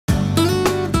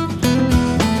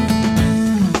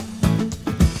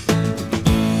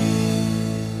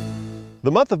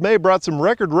The month of May brought some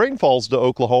record rainfalls to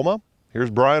Oklahoma.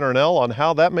 Here's Brian Arnall on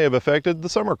how that may have affected the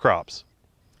summer crops.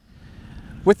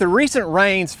 With the recent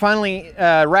rains finally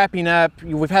wrapping up,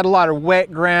 we've had a lot of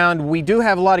wet ground. We do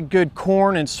have a lot of good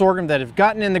corn and sorghum that have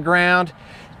gotten in the ground,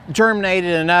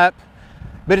 germinated and up,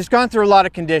 but it's gone through a lot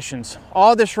of conditions.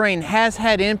 All this rain has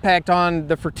had impact on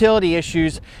the fertility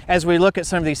issues as we look at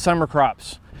some of these summer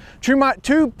crops.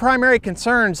 Two primary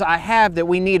concerns I have that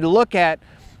we need to look at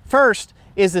first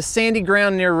is the sandy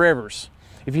ground near rivers.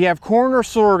 If you have corn or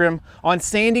sorghum on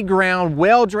sandy ground,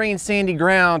 well-drained sandy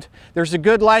ground, there's a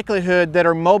good likelihood that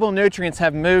our mobile nutrients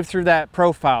have moved through that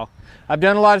profile. I've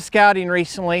done a lot of scouting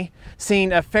recently,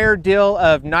 seen a fair deal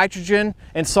of nitrogen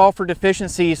and sulfur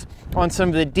deficiencies on some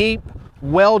of the deep,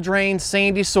 well-drained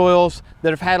sandy soils that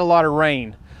have had a lot of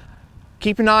rain.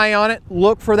 Keep an eye on it.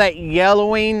 Look for that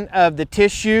yellowing of the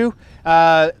tissue.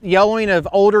 Yellowing of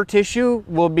older tissue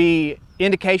will be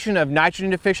indication of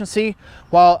nitrogen deficiency,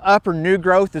 while upper new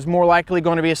growth is more likely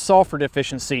going to be a sulfur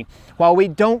deficiency. While we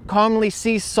don't commonly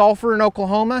see sulfur in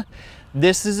Oklahoma,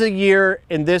 this is a year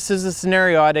and this is a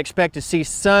scenario I'd expect to see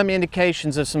some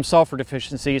indications of some sulfur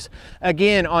deficiencies,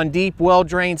 again on deep,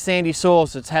 well-drained sandy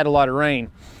soils that's had a lot of rain.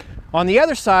 On the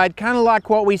other side, kind of like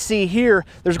what we see here,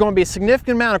 there's going to be a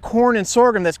significant amount of corn and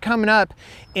sorghum that's coming up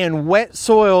in wet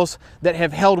soils that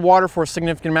have held water for a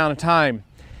significant amount of time.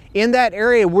 In that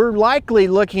area, we're likely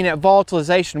looking at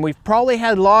volatilization. We've probably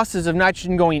had losses of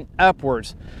nitrogen going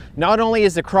upwards. Not only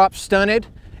is the crop stunted,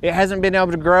 it hasn't been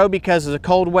able to grow because of the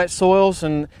cold, wet soils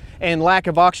and lack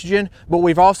of oxygen, but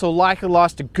we've also likely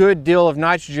lost a good deal of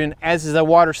nitrogen as the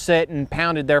water set and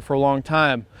pounded there for a long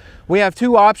time. We have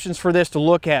two options for this to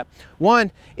look at.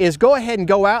 One is go ahead and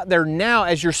go out there now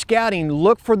as you're scouting,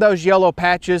 look for those yellow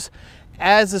patches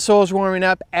as the soil's warming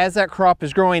up, as that crop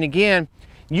is growing again.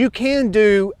 You can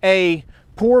do a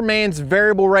poor man's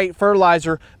variable rate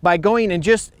fertilizer by going and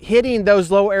just hitting those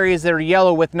low areas that are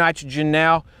yellow with nitrogen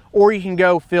now, or you can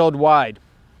go field wide.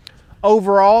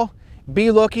 Overall,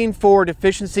 be looking for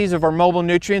deficiencies of our mobile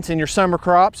nutrients in your summer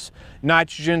crops: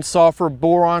 nitrogen, sulfur,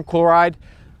 boron, chloride,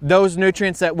 those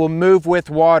nutrients that will move with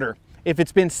water. If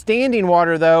it's been standing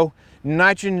water though,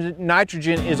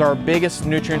 nitrogen is our biggest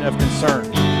nutrient of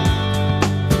concern.